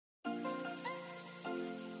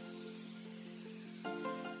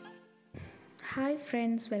Hi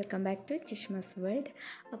friends, welcome back to ജിഷ്മസ് world.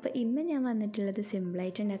 അപ്പോൾ ഇന്ന് ഞാൻ വന്നിട്ടുള്ളത്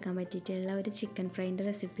സിമ്പിളായിട്ട് ഉണ്ടാക്കാൻ പറ്റിയിട്ടുള്ള ഒരു ചിക്കൻ ഫ്രൈൻ്റെ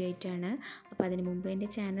റെസിപ്പി ആയിട്ടാണ്. അപ്പോൾ അതിന് മുമ്പ് എൻ്റെ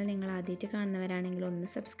ചാനൽ നിങ്ങൾ ആദ്യമായിട്ട് കാണുന്നവരാണെങ്കിൽ ഒന്ന്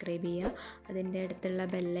സബ്സ്ക്രൈബ് ചെയ്യുക, അതിൻ്റെ അടുത്തുള്ള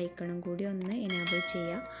ബെല്ലൈക്കണും കൂടി ഒന്ന് എനേബിൾ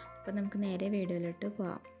ചെയ്യുക. അപ്പോൾ നമുക്ക് നേരെ വീഡിയോയിലോട്ട്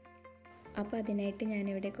പോകാം. അപ്പോൾ അതിനായിട്ട്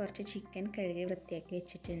ഞാനിവിടെ കുറച്ച് ചിക്കൻ കഴുകി വൃത്തിയാക്കി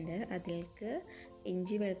വെച്ചിട്ടുണ്ട്. അതിലേക്ക്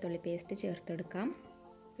ഇഞ്ചി വെളുത്തുള്ളി പേസ്റ്റ് ചേർത്ത് കൊടുക്കാം.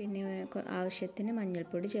 പിന്നെ ആവശ്യത്തിന്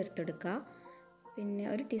മഞ്ഞൾപ്പൊടി ചേർത്ത് കൊടുക്കുക. പിന്നെ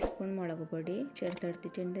ഒരു ടീസ്പൂൺ മുളക് പൊടി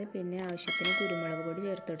ചേർത്തെടുത്തിട്ടുണ്ട്. പിന്നെ ആവശ്യത്തിന് കുരുമുളക് പൊടി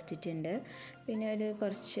ചേർത്തെടുത്തിട്ടുണ്ട്. പിന്നെ ഒരു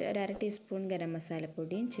അര ടീസ്പൂൺ ഗരം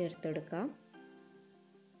മസാലപ്പൊടിയും ചേർത്തെടുക്കാം.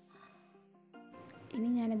 ഇനി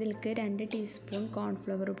ഞാനതിലേക്ക് 2 ടീസ്പൂൺ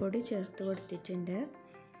കോൺഫ്ലവർ പൊടി ചേർത്ത് കൊടുത്തിട്ടുണ്ട്.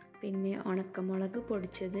 പിന്നെ ഉണക്കമുളക്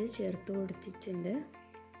പൊടിച്ചത് ചേർത്ത് കൊടുത്തിട്ടുണ്ട്.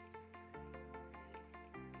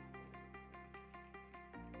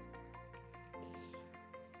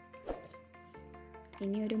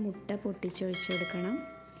 ഇനി ഒരു മുട്ട പൊട്ടിച്ചൊഴിച്ച് കൊടുക്കണം.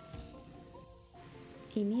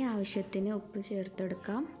 ഇനി ആവശ്യത്തിന് ഉപ്പ് ചേർത്ത്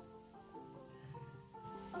കൊടുക്കാം.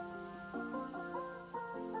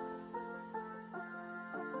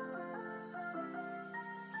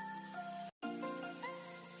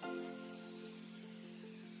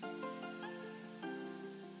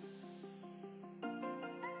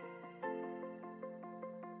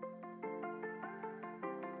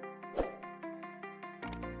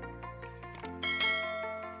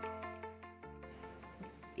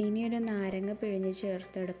 ഇനി ഒരു നാരങ്ങ പിഴിഞ്ഞ്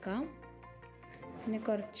ചേർത്തെടുക്കാം. പിന്നെ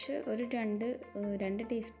ഒരു 2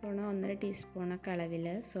 ടീസ്പൂണോ 1.5 ടീസ്പൂണൊക്കെ അളവിൽ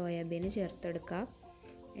സോയാബീൻ ചേർത്തെടുക്കാം.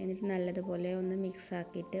 എന്നിട്ട് നല്ലതുപോലെ ഒന്ന് മിക്സ്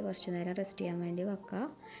ആക്കിയിട്ട് കുറച്ച് നേരം റെസ്റ്റ് ചെയ്യാൻ വേണ്ടി വെക്കാം.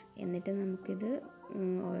 എന്നിട്ട് നമുക്കിത്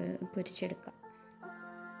പൊരിച്ചെടുക്കാം.